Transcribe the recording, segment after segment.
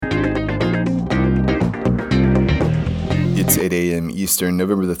It's 8 a.m. Eastern,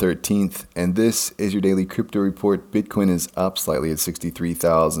 November the 13th, and this is your daily crypto report. Bitcoin is up slightly at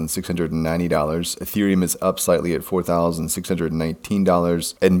 $63,690. Ethereum is up slightly at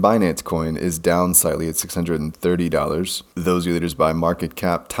 $4,619, and Binance Coin is down slightly at $630. Those are leaders by market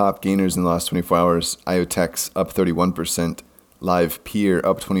cap. Top gainers in the last 24 hours, IoTeX up 31%, Livepeer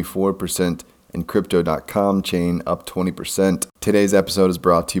up 24%, and Crypto.com chain up 20%. Today's episode is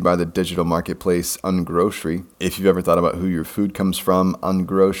brought to you by the digital marketplace Ungrocery. If you've ever thought about who your food comes from,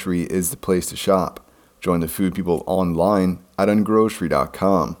 Ungrocery is the place to shop. Join the food people online at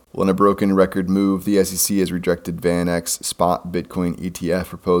ungrocery.com. Well, in a broken record move, the SEC has rejected VanEck's spot Bitcoin ETF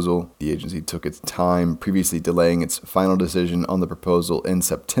proposal. The agency took its time, previously delaying its final decision on the proposal in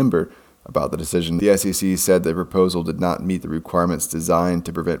September. About the decision, the SEC said the proposal did not meet the requirements designed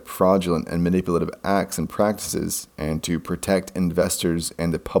to prevent fraudulent and manipulative acts and practices and to protect investors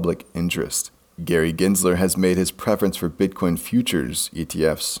and the public interest. Gary Gensler has made his preference for Bitcoin futures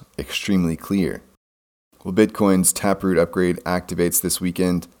ETFs extremely clear. Well, Bitcoin's Taproot upgrade activates this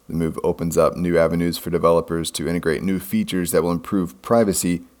weekend. The move opens up new avenues for developers to integrate new features that will improve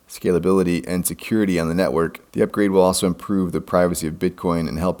privacy, scalability, and security on the network. The upgrade will also improve the privacy of Bitcoin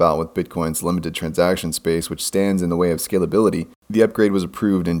and help out with Bitcoin's limited transaction space, which stands in the way of scalability. The upgrade was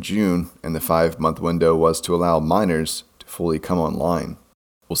approved in June, and the 5-month window was to allow miners to fully come online.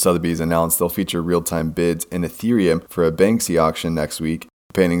 Well, Sotheby's announced they'll feature real-time bids in Ethereum for a Banksy auction next week.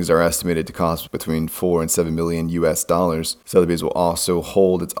 Paintings are estimated to cost between $4 and $7 million US. Sotheby's will also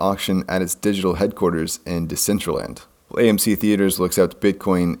hold its auction at its digital headquarters in Decentraland. AMC Theaters looks out to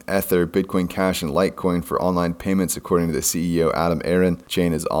Bitcoin, Ether, Bitcoin Cash, and Litecoin for online payments, according to the CEO Adam Aron.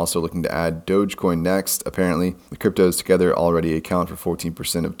 Chain is also looking to add Dogecoin next, apparently. The cryptos together already account for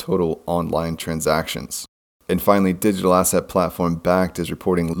 14% of total online transactions. And finally, digital asset platform Bakkt is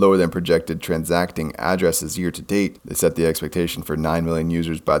reporting lower than projected transacting addresses year to date. They set the expectation for 9 million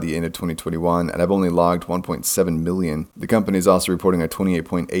users by the end of 2021 and have only logged 1.7 million. The company is also reporting a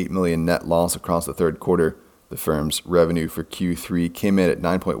 28.8 million net loss across the third quarter. The firm's revenue for Q3 came in at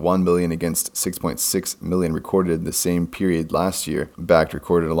 $9.1 million against $6.6 million recorded in the same period last year. Bakkt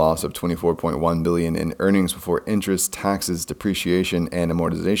recorded a loss of $24.1 million in earnings before interest, taxes, depreciation, and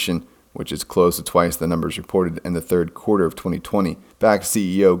amortization, which is close to twice the numbers reported in the third quarter of 2020. Bakkt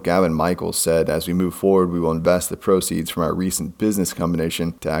CEO Gavin Michaels said, "As we move forward, we will invest the proceeds from our recent business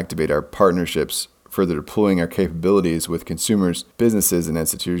combination to activate our partnerships, further deploying our capabilities with consumers, businesses, and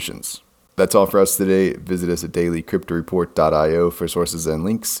institutions." That's all for us today. Visit us at dailycryptoreport.io for sources and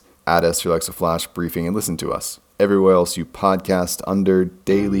links. Add us to your Alexa Flash briefing and listen to us everywhere else you podcast under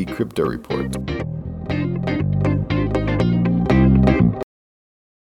Daily Crypto Report.